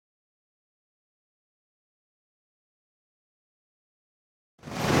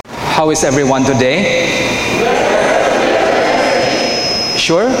How is everyone today?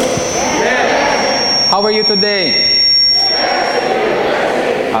 Sure? How are you today?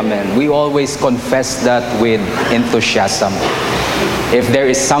 Amen. We always confess that with enthusiasm. If there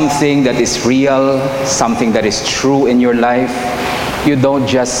is something that is real, something that is true in your life, you don't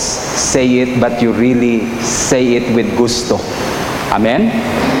just say it, but you really say it with gusto. Amen?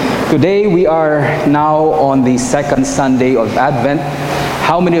 Today we are now on the second Sunday of Advent.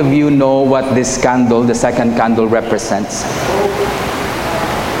 How many of you know what this candle, the second candle, represents?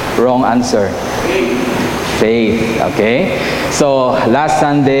 Wrong answer. Faith. Okay? So last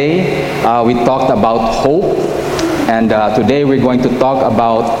Sunday we talked about hope, and today we're going to talk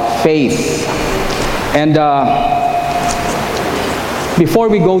about faith. And before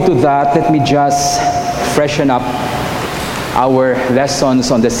we go to that, let me just freshen up our lessons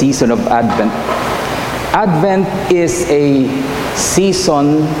on the season of Advent. Advent is a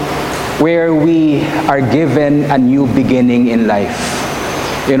season where we are given a new beginning in life.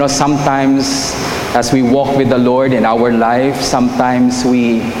 You know, sometimes as we walk with the Lord in our life, sometimes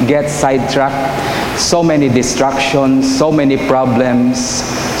we get sidetracked. So many distractions, so many problems,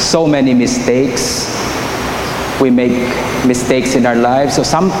 so many mistakes. We make mistakes in our lives. So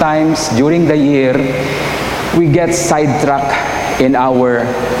sometimes during the year, we get sidetracked in our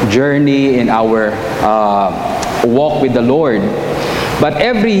journey, in our walk with the Lord. But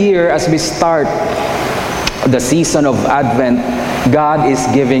every year as we start the season of Advent, God is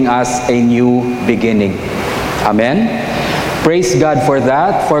giving us a new beginning. Amen? Praise God for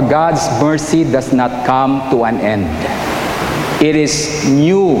that, for God's mercy does not come to an end. It is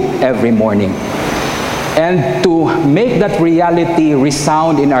new every morning. And to make that reality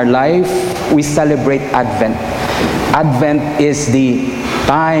resound in our life, we celebrate Advent. Advent is the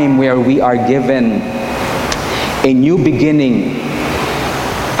time where we are given a new beginning,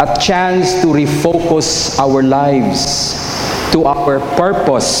 a chance to refocus our lives to our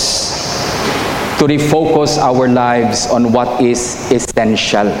purpose, to refocus our lives on what is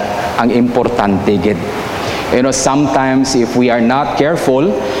essential, ang importante gid. You know, sometimes if we are not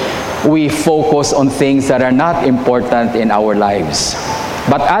careful, we focus on things that are not important in our lives.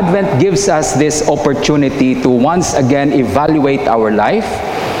 But Advent gives us this opportunity to once again evaluate our life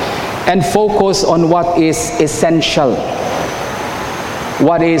and focus on what is essential,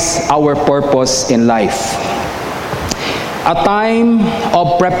 what is our purpose in life. A time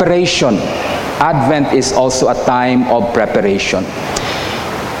of preparation. Advent is also a time of preparation.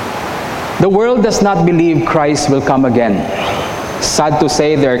 The world does not believe Christ will come again. Sad to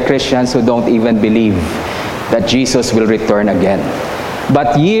say, there are Christians who don't even believe that Jesus will return again.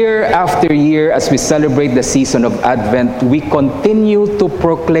 But year after year, as we celebrate the season of Advent, we continue to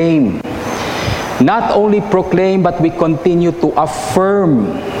proclaim. Not only proclaim, but we continue to affirm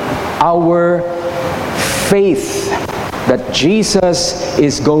our faith that Jesus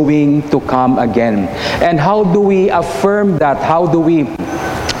is going to come again. And how do we affirm that? How do we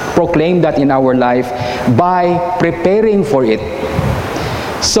proclaim that in our life? By preparing for it.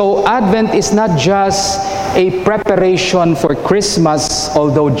 So Advent is not just a preparation for Christmas,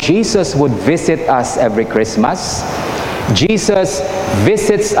 although Jesus would visit us every Christmas. Jesus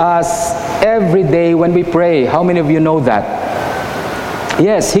visits us every day when we pray. How many of you know that?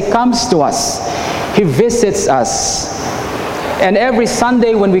 Yes, He comes to us. He visits us. And every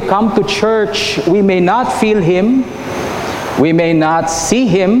Sunday when we come to church, we may not feel Him, we may not see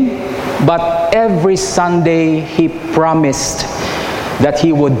Him, but every Sunday He promised that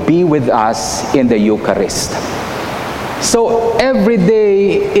He would be with us in the Eucharist. So every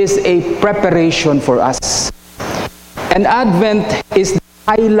day is a preparation for us. And Advent is the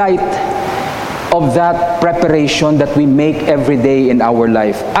highlight of that preparation that we make every day in our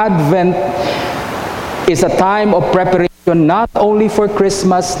life. Advent is a time of preparation not only for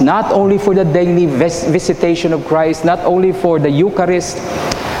Christmas, not only for the daily visitation of Christ, not only for the Eucharist,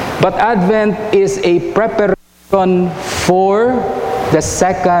 but Advent is a preparation for the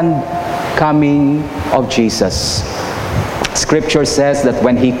second coming of Jesus. Scripture says that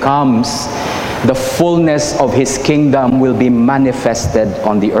when He comes, the fullness of His kingdom will be manifested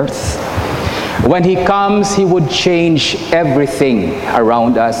on the earth. When He comes, He would change everything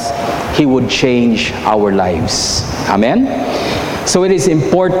around us. He would change our lives. Amen? So it is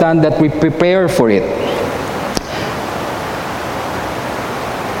important that we prepare for it.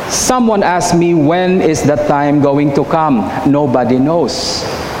 Someone asked me, when is that time going to come? Nobody knows.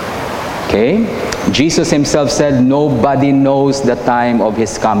 Okay? Jesus Himself said, nobody knows the time of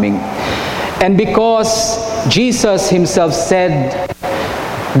His coming. And because Jesus Himself said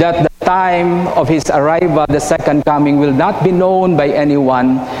that the time of his arrival, the second coming, will not be known by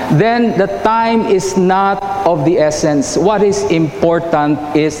anyone, then the time is not of the essence. What is important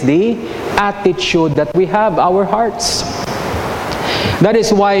is the attitude that we have, our hearts. That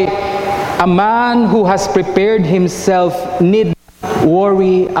is why a man who has prepared himself need not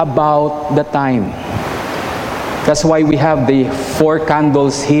worry about the time. That's why we have the 4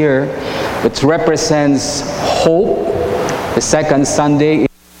 candles here, which represents hope. The second Sunday is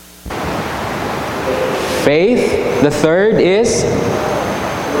faith. The third is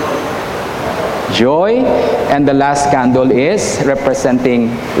joy. And the last candle is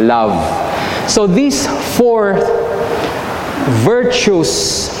representing love. So these 4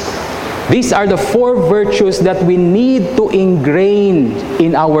 virtues, these are the 4 virtues that we need to ingrain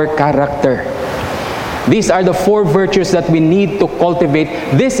in our character. These are the 4 virtues that we need to cultivate.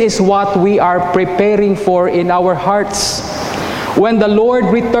 This is what we are preparing for in our hearts. When the Lord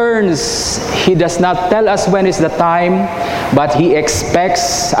returns, He does not tell us when is the time, but He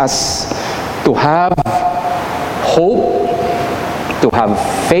expects us to have hope, to have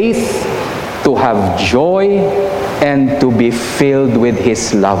faith, to have joy, and to be filled with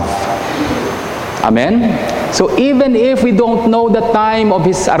His love. Amen? So even if we don't know the time of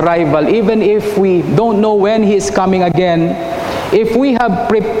His arrival, even if we don't know when He is coming again, if we have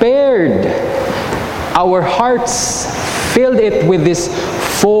prepared our hearts, filled it with these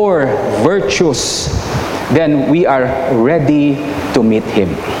 4 virtues, then we are ready to meet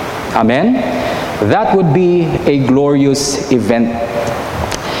Him. Amen? That would be a glorious event.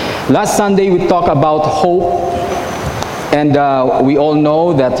 Last Sunday we talked about hope, and we all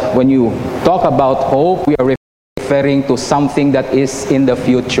know that when you talk about hope, we are referring to something that is in the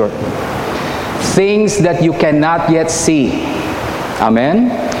future. Things that you cannot yet see.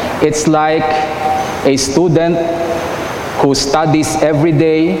 Amen? It's like a student who studies every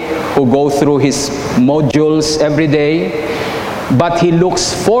day, who goes through his modules every day, but he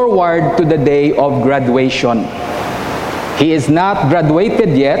looks forward to the day of graduation. He is not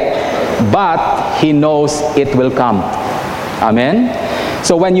graduated yet, but he knows it will come. Amen?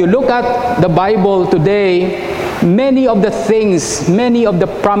 So when you look at the Bible today, many of the things, many of the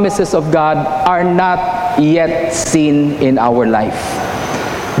promises of God are not yet seen in our life.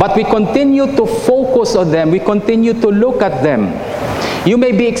 But we continue to focus on them. We continue to look at them. You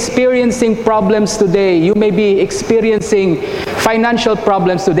may be experiencing problems today. You may be experiencing financial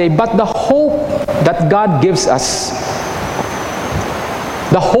problems today. But the hope that God gives us,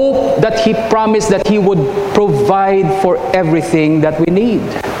 the hope that He promised that He would provide for everything that we need.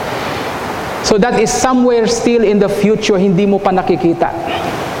 So that is somewhere still in the future, hindi mo pa nakikita.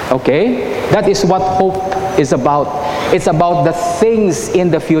 Okay? That is what hope is about. It's about the things in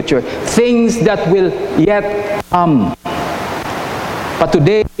the future, things that will yet come. But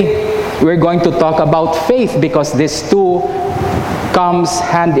today, we're going to talk about faith, because these two comes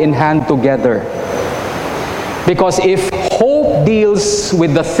hand in hand together. Because if hope deals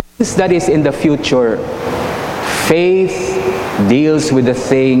with the things that is in the future, faith deals with the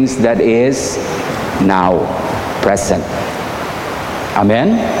things that is now, present.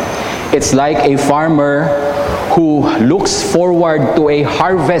 Amen? It's like a farmer who looks forward to a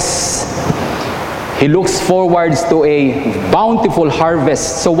harvest. He looks forward to a bountiful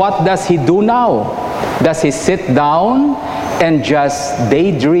harvest. So what does he do now? Does he sit down and just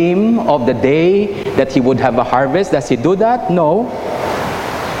daydream of the day that he would have a harvest? Does he do that? No.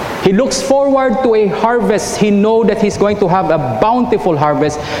 He looks forward to a harvest. He knows that he's going to have a bountiful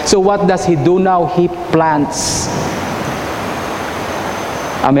harvest. So what does he do now? He plants.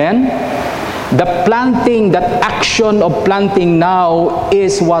 Amen? The planting, that action of planting now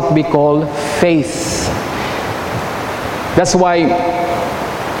is what we call faith. That's why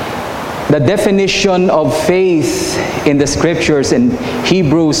the definition of faith in the scriptures in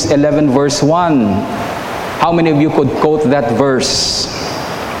Hebrews 11 verse 1. How many of you could quote that verse?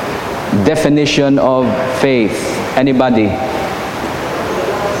 Definition of faith. Anybody?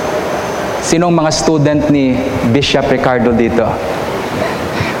 Sinong mga student ni Bishop Ricardo dito?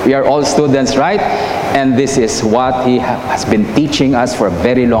 We are all students, right? And this is what he has been teaching us for a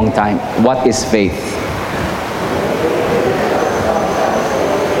very long time. What is faith?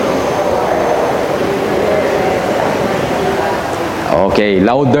 Okay,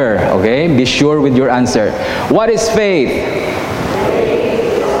 louder, okay? Be sure with your answer. What is faith?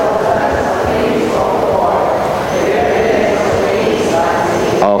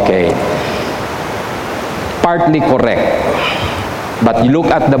 Okay. Partly correct. But you look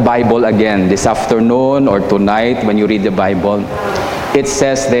at the Bible again this afternoon or tonight when you read the Bible. It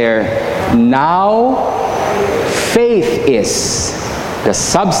says there, now faith is. the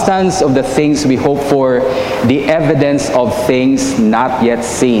substance of the things we hope for, the evidence of things not yet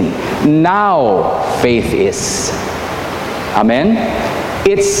seen. Now faith is. Amen?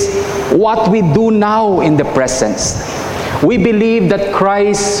 It's what we do now in the presence. We believe that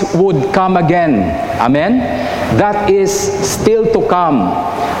Christ would come again. Amen? That is still to come.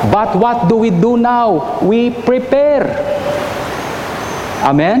 But what do we do now? We prepare.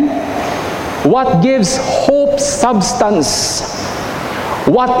 Amen? What gives hope substance?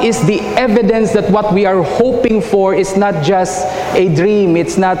 What is the evidence that what we are hoping for is not just a dream,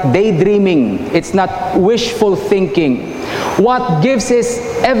 it's not daydreaming, it's not wishful thinking. What gives us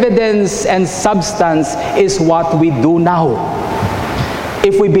evidence and substance is what we do now.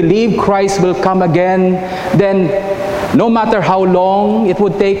 If we believe Christ will come again, then no matter how long it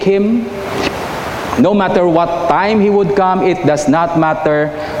would take him, no matter what time he would come, it does not matter.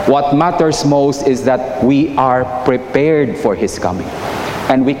 What matters most is that we are prepared for his coming.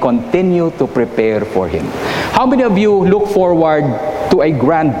 And we continue to prepare for him. How many of you look forward to a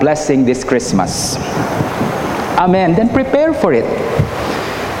grand blessing this Christmas? Amen. Then prepare for it.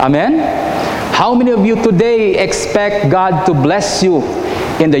 Amen. How many of you today expect God to bless you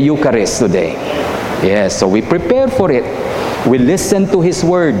in the Eucharist today? Yes, so we prepare for it. We listen to his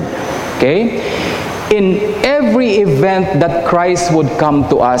word. Okay? In every event that Christ would come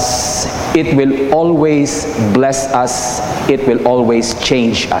to us, it will always bless us. It will always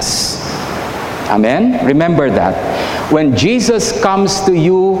change us. Amen? Remember that. When Jesus comes to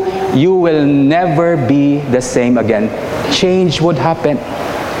you, you will never be the same again. Change would happen.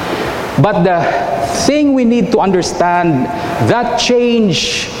 But the thing we need to understand, that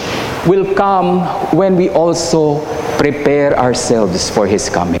change will come when we also prepare ourselves for his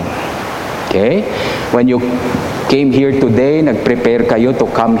coming. Okay? When you came here today, nag-prepare kayo to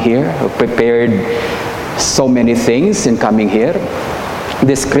come here, prepared so many things in coming here.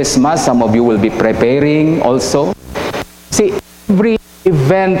 This Christmas, some of you will be preparing also. See, every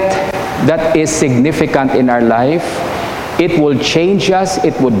event that is significant in our life, it will change us,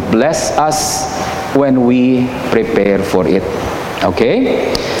 it would bless us when we prepare for it.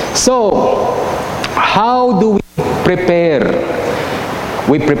 Okay? So, how do we prepare?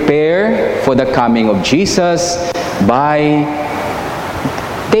 We prepare for the coming of Jesus by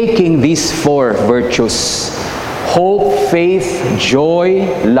taking these four virtues: hope, faith, joy,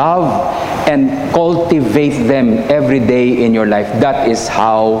 love, and cultivate them every day in your life. That is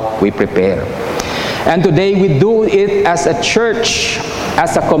how we prepare. And today we do it as a church,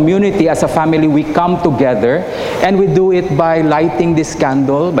 as a community, as a family. We come together and we do it by lighting this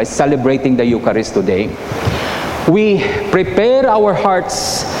candle, by celebrating the Eucharist today. We prepare our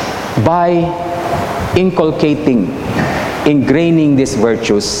hearts by inculcating, ingraining these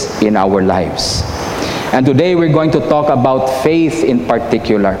virtues in our lives. And today we're going to talk about faith in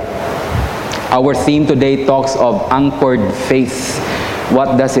particular. Our theme today talks of anchored faith.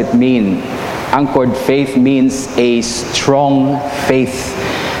 What does it mean? Anchored faith means a strong faith.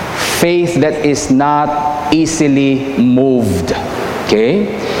 Faith that is not easily moved. Okay?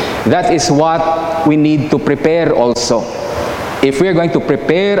 That is what we need to prepare also. If we are going to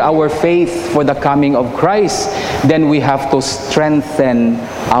prepare our faith for the coming of Christ, then we have to strengthen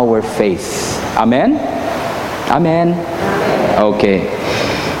our faith. Amen? Amen? Okay.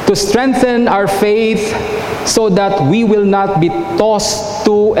 To strengthen our faith so that we will not be tossed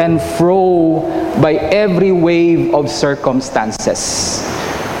to and fro by every wave of circumstances.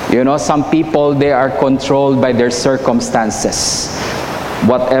 You know, some people, they are controlled by their circumstances.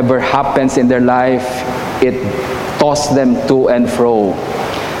 Whatever happens in their life, it tosses them to and fro.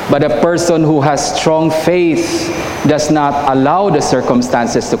 But a person who has strong faith does not allow the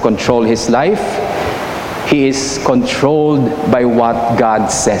circumstances to control his life. He is controlled by what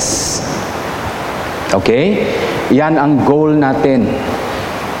God says. Okay? Yan ang goal natin.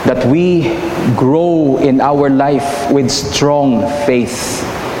 That we grow in our life with strong faith.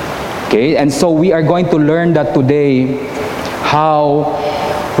 Okay? And so we are going to learn that today, how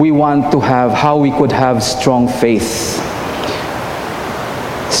we could have strong faith.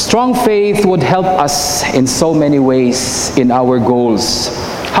 Strong faith would help us in so many ways in our goals.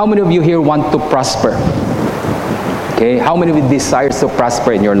 How many of you here want to prosper? Okay, how many of you desires to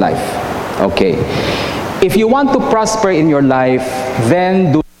prosper in your life? Okay. If you want to prosper in your life,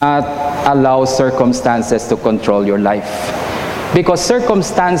 then do not allow circumstances to control your life. Because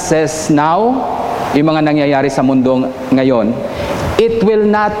circumstances now, yung mga nangyayari sa mundo ngayon, it will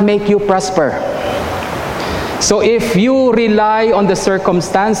not make you prosper. So if you rely on the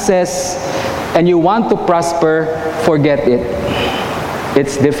circumstances and you want to prosper, forget it.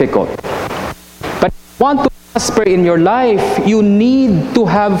 It's difficult. But if you want to prosper in your life, you need to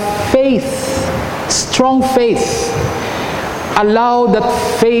have faith, strong faith. Allow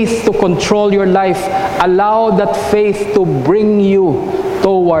that faith to control your life. Allow that faith to bring you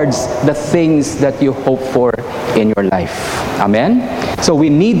towards the things that you hope for in your life. Amen? So we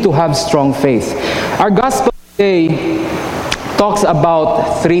need to have strong faith. Our gospel today talks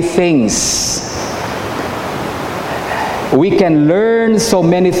about three things. We can learn so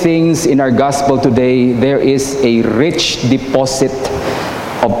many things in our gospel today. There is a rich deposit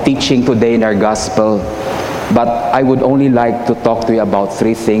of teaching today in our gospel. But I would only like to talk to you about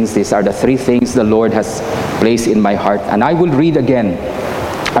three things. These are the three things the Lord has placed in my heart. And I will read again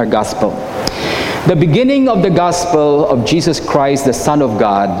our gospel. The beginning of the gospel of Jesus Christ, the Son of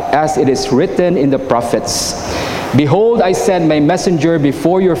God, as it is written in the prophets. Behold, I send my messenger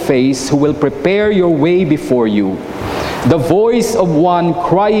before your face, who will prepare your way before you. The voice of one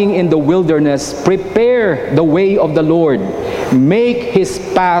crying in the wilderness, prepare the way of the Lord, make his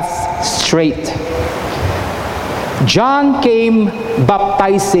path straight. John came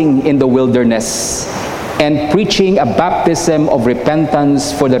baptizing in the wilderness and preaching a baptism of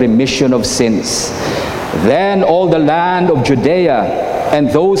repentance for the remission of sins. Then all the land of Judea and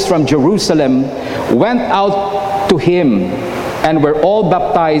those from Jerusalem went out to him and were all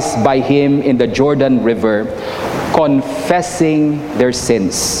baptized by him in the Jordan River, confessing their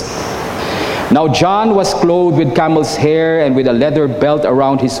sins. Now John was clothed with camel's hair and with a leather belt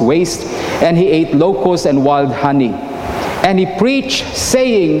around his waist, and he ate locusts and wild honey. And he preached,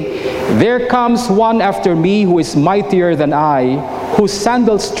 saying, There comes one after me who is mightier than I, whose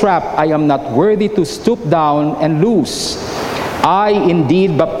sandal strap I am not worthy to stoop down and loose. I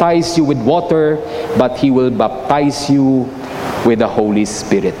indeed baptize you with water, but he will baptize you with the Holy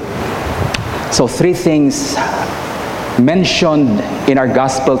Spirit. So three things mentioned in our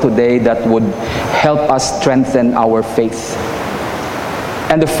gospel today that would help us strengthen our faith.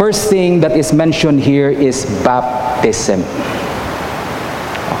 And the first thing that is mentioned here is baptism.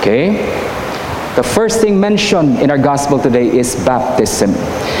 Okay? The first thing mentioned in our gospel today is baptism.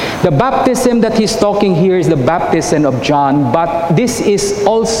 The baptism that he's talking here is the baptism of John, but this is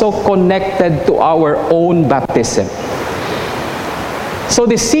also connected to our own baptism. So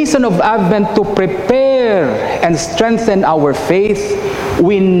the season of Advent, to prepare and strengthen our faith,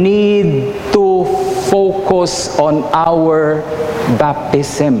 we need to focus on our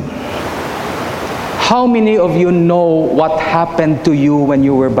baptism. How many of you know what happened to you when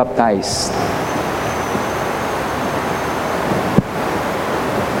you were baptized?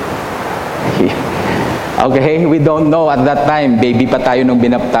 Okay, we don't know at that time, baby pa tayo nung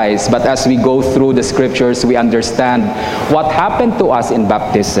binaptize. But as we go through the scriptures, we understand what happened to us in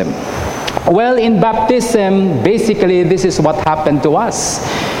baptism. Well, in baptism, basically, this is what happened to us.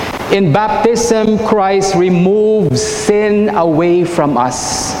 In baptism, Christ removes sin away from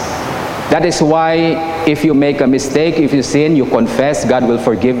us. That is why if you make a mistake, if you sin, you confess, God will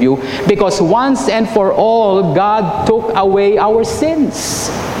forgive you. Because once and for all, God took away our sins.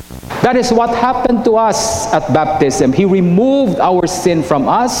 That is what happened to us at baptism. He removed our sin from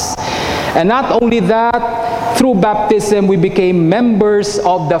us. And not only that, through baptism, we became members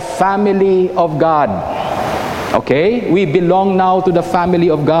of the family of God. Okay? We belong now to the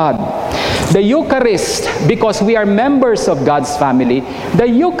family of God. The Eucharist, because we are members of God's family, the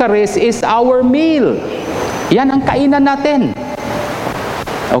Eucharist is our meal. Yan ang kainan natin.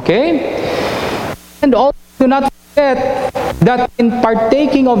 Okay? And also, do not forget that in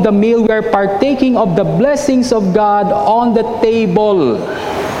partaking of the meal, we are partaking of the blessings of God on the table.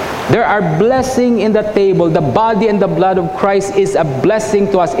 There are blessings in the table. The body and the blood of Christ is a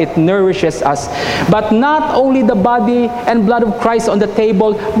blessing to us. It nourishes us. But not only the body and blood of Christ on the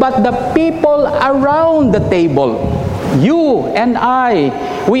table, but the people around the table. You and I,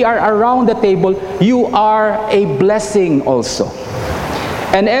 we are around the table. You are a blessing also.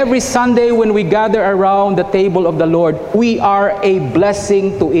 And every Sunday when we gather around the table of the Lord, we are a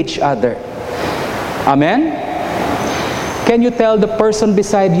blessing to each other. Amen? Can you tell the person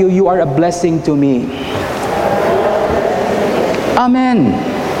beside you, you are a blessing to me? Amen.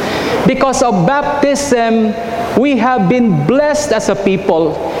 Because of baptism, we have been blessed as a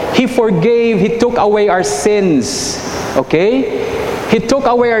people. He forgave, He took away our sins. Okay? He took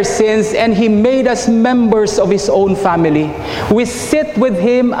away our sins and He made us members of His own family. We sit with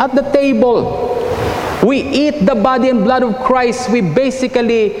Him at the table. We eat the body and blood of Christ. We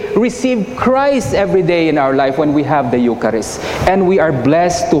basically receive Christ every day in our life when we have the Eucharist. And we are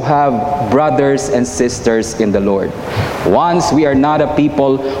blessed to have brothers and sisters in the Lord. Once we are not a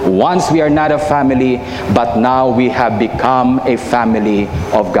people, once we are not a family, but now we have become a family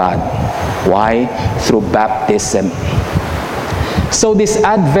of God. Why? Through baptism. So this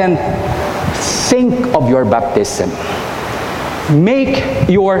Advent, think of your baptism. Make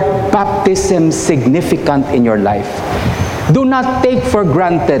your baptism significant in your life. Do not take for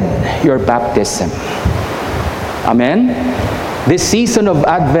granted your baptism. Amen? This season of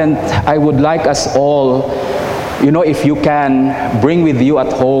Advent, I would like us all, if you can, bring with you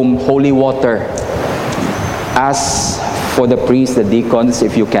at home holy water. Ask for the priests, the deacons,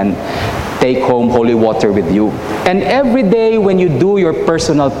 if you can take home holy water with you. And every day when you do your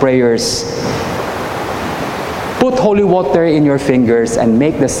personal prayers, put holy water in your fingers and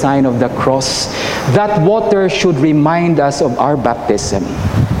make the sign of the cross. That water should remind us of our baptism.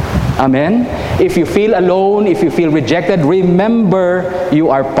 Amen? If you feel alone, if you feel rejected, remember you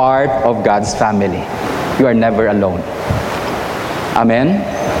are part of God's family. You are never alone. Amen?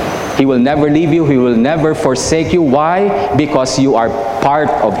 He will never leave you. He will never forsake you. Why? Because you are part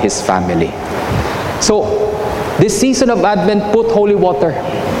of His family. So, this season of Advent, put holy water.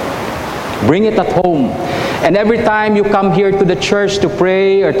 Bring it at home. And every time you come here to the church to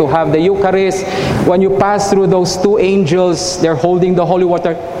pray or to have the Eucharist, when you pass through those two angels, they're holding the holy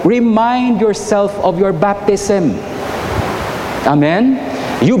water, remind yourself of your baptism. Amen?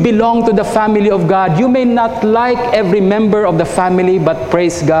 You belong to the family of God. You may not like every member of the family, but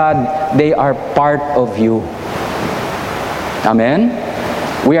praise God, they are part of you. Amen?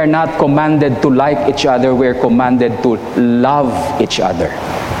 We are not commanded to like each other. We are commanded to love each other.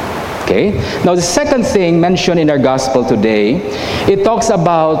 Okay? Now the second thing mentioned in our gospel today, it talks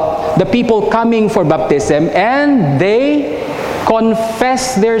about the people coming for baptism and they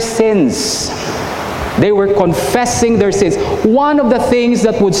confess their sins. They were confessing their sins. One of the things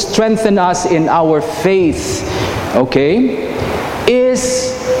that would strengthen us in our faith, okay,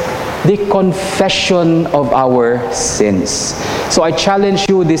 is the confession of our sins. So I challenge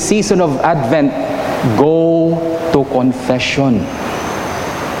you this season of Advent, go to confession.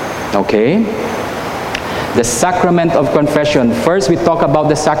 Okay? The sacrament of confession. First, we talk about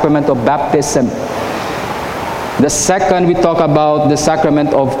the sacrament of baptism. The second, we talk about the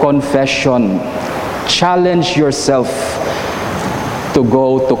sacrament of confession. Challenge yourself to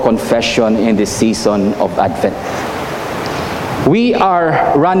go to confession in this season of Advent. We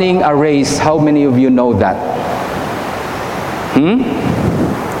are running a race. How many of you know that?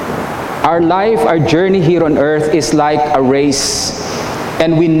 Our life, our journey here on earth is like a race.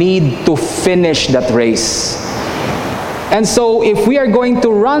 And we need to finish that race. And so if we are going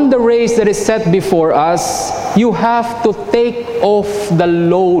to run the race that is set before us, you have to take off the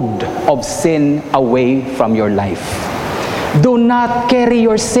load of sin away from your life. Do not carry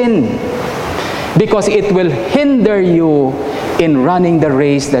your sin, because it will hinder you in running the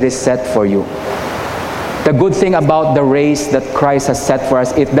race that is set for you. The good thing about the race that Christ has set for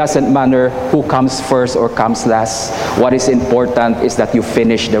us, it doesn't matter who comes first or comes last. What is important is that you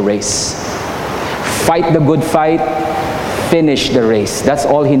finish the race. Fight the good fight, finish the race. That's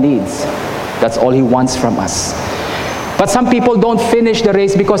all He needs. That's all He wants from us. But some people don't finish the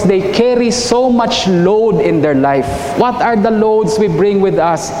race because they carry so much load in their life. What are the loads we bring with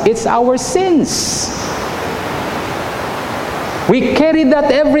us? It's our sins. We carry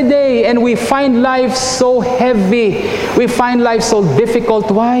that every day and we find life so heavy. We find life so difficult.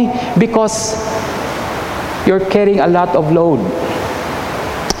 Why? Because you're carrying a lot of load.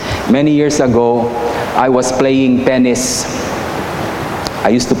 Many years ago, I was playing tennis. I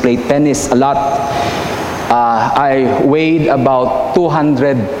used to play tennis a lot. I weighed about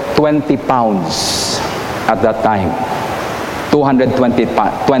 220 pounds at that time. 220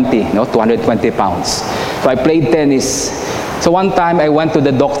 pounds. So I played tennis. So one time I went to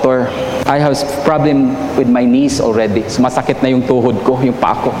the doctor. I have problem with my knees already. So masakit na yung tuhod ko, yung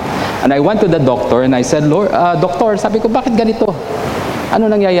paa ko. And I went to the doctor and I said, Doctor, sabi ko, bakit ganito? Ano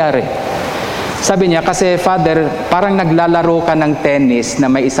nangyayari? Sabi niya, kasi Father, parang naglalaro ka ng tennis na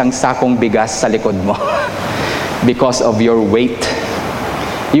may isang sakong bigas sa likod mo. Because of your weight.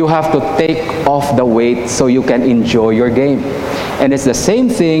 You have to take off the weight so you can enjoy your game. And it's the same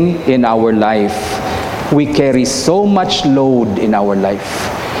thing in our life. We carry so much load in our life.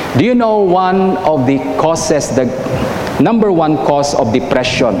 Do you know one of the causes, the number one cause of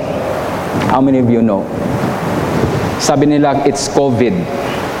depression? How many of you know? Sabi nila, it's COVID.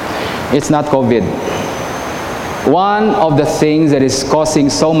 It's not COVID. One of the things that is causing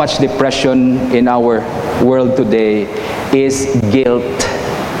so much depression in our world today is guilt.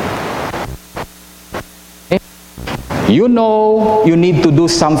 You know you need to do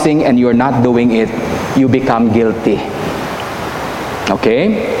something and you're not doing it, you become guilty.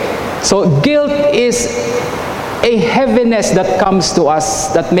 Okay? So guilt is a heaviness that comes to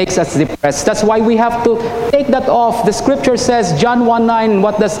us that makes us depressed. That's why we have to take that off. The scripture says, John 1:9,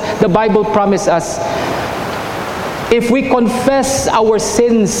 what does the Bible promise us? If we confess our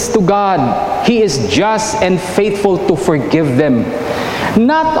sins to God, He is just and faithful to forgive them.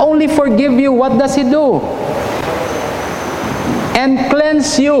 Not only forgive you, what does He do? And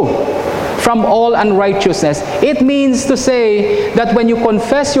cleanse you from all unrighteousness. It means to say that when you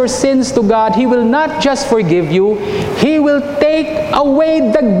confess your sins to God, He will not just forgive you, He will take away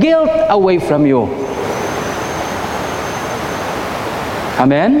the guilt away from you.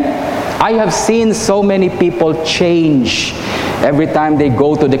 Amen? I have seen so many people change every time they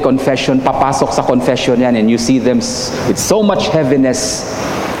go to the confession, papasok sa confession yan, and you see them with so much heaviness.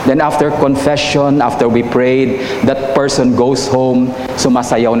 Then after confession, after we prayed, that person goes home,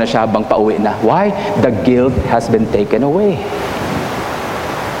 sumasayaw na siya habang pauwi na. Why? The guilt has been taken away.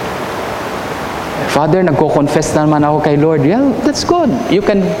 Father, nagko-confess naman ako kay Lord. Yeah, that's good. You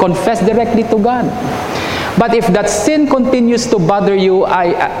can confess directly to God. But if that sin continues to bother you,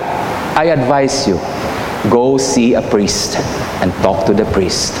 I advise you, go see a priest and talk to the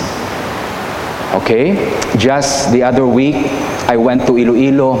priest. Okay? Just the other week, I went to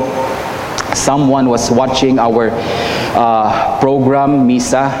Iloilo. Someone was watching our program,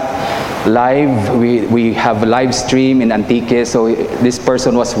 Misa, live. We have a live stream in Antique. So this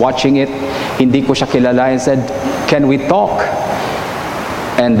person was watching it. Hindi ko siya kilala and said, can we talk?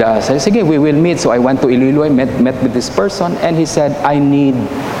 And said, sige, we will meet. So I went to Iloilo, I met with this person, and he said, I need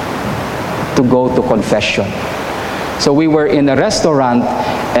to go to confession. So we were in a restaurant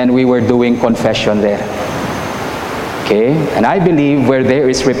and we were doing confession there. Okay? And I believe where there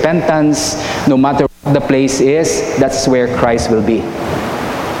is repentance, no matter what the place is, that's where Christ will be.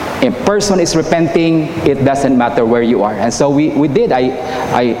 If a person is repenting, it doesn't matter where you are. And so we did.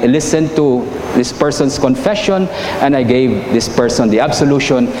 I listened to this person's confession and I gave this person the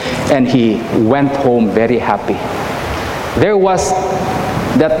absolution, and he went home very happy. There was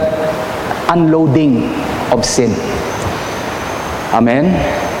that unloading of sin. Amen?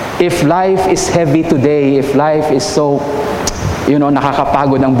 If life is heavy today, if life is so,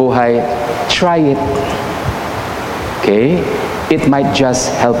 nakakapagod ang buhay, try it. Okay? It might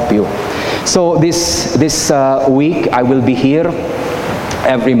just help you. So this week, I will be here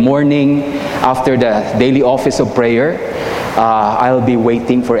every morning after the daily office of prayer. I'll be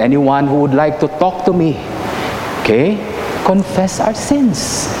waiting for anyone who would like to talk to me. Okay? Confess our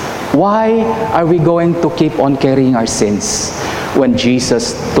sins. Why are we going to keep on carrying our sins when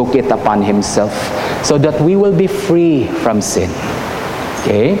Jesus took it upon Himself so that we will be free from sin?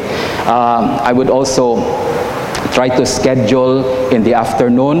 Okay? I would also try to schedule in the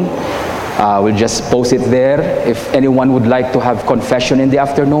afternoon. We'll just post it there. If anyone would like to have confession in the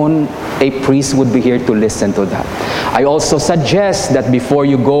afternoon, a priest would be here to listen to that. I also suggest that before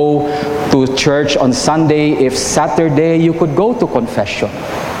you go to church on Sunday, if Saturday, you could go to confession.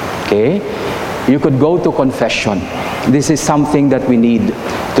 Okay? You could go to confession. This is something that we need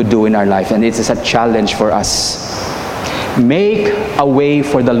to do in our life, and it is a challenge for us. Make a way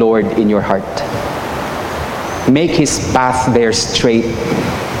for the Lord in your heart. Make His path there straight.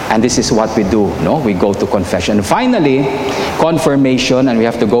 And this is what we do, no? We go to confession. And finally, confirmation, and we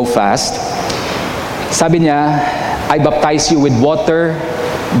have to go fast. Sabi niya, I baptize you with water,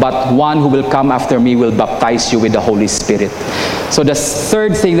 but one who will come after me will baptize you with the Holy Spirit. So the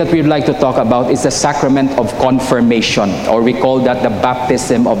third thing that we'd like to talk about is the sacrament of confirmation, or we call that the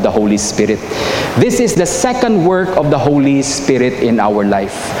baptism of the Holy Spirit. This is the second work of the Holy Spirit in our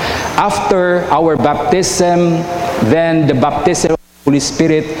life. After our baptism, then the baptism of the Holy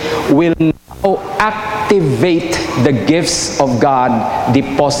Spirit will now activate the gifts of God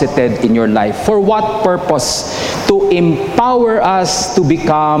deposited in your life. For what purpose? To empower us to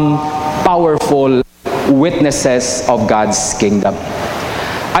become powerful witnesses of God's kingdom.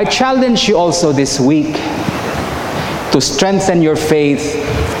 I challenge you also this week to strengthen your faith.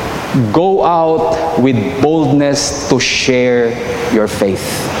 Go out with boldness to share your faith.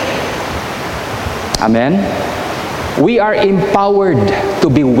 Amen? We are empowered to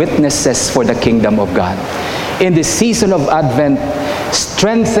be witnesses for the kingdom of God. In the season of Advent,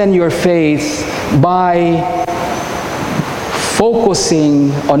 strengthen your faith by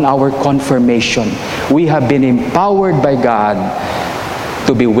focusing on our confirmation. We have been empowered by God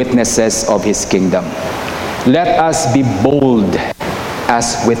to be witnesses of His kingdom. Let us be bold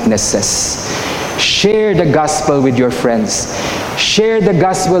as witnesses. Share the gospel with your friends. Share the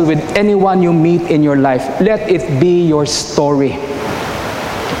gospel with anyone you meet in your life. Let it be your story.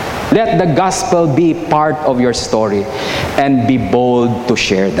 Let the gospel be part of your story, and be bold to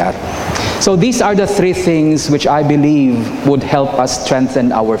share that. So these are the three things which I believe would help us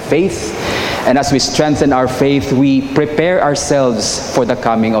strengthen our faith. And as we strengthen our faith, we prepare ourselves for the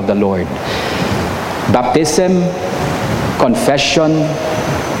coming of the Lord. Baptism, confession,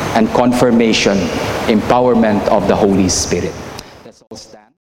 and confirmation, empowerment of the Holy Spirit.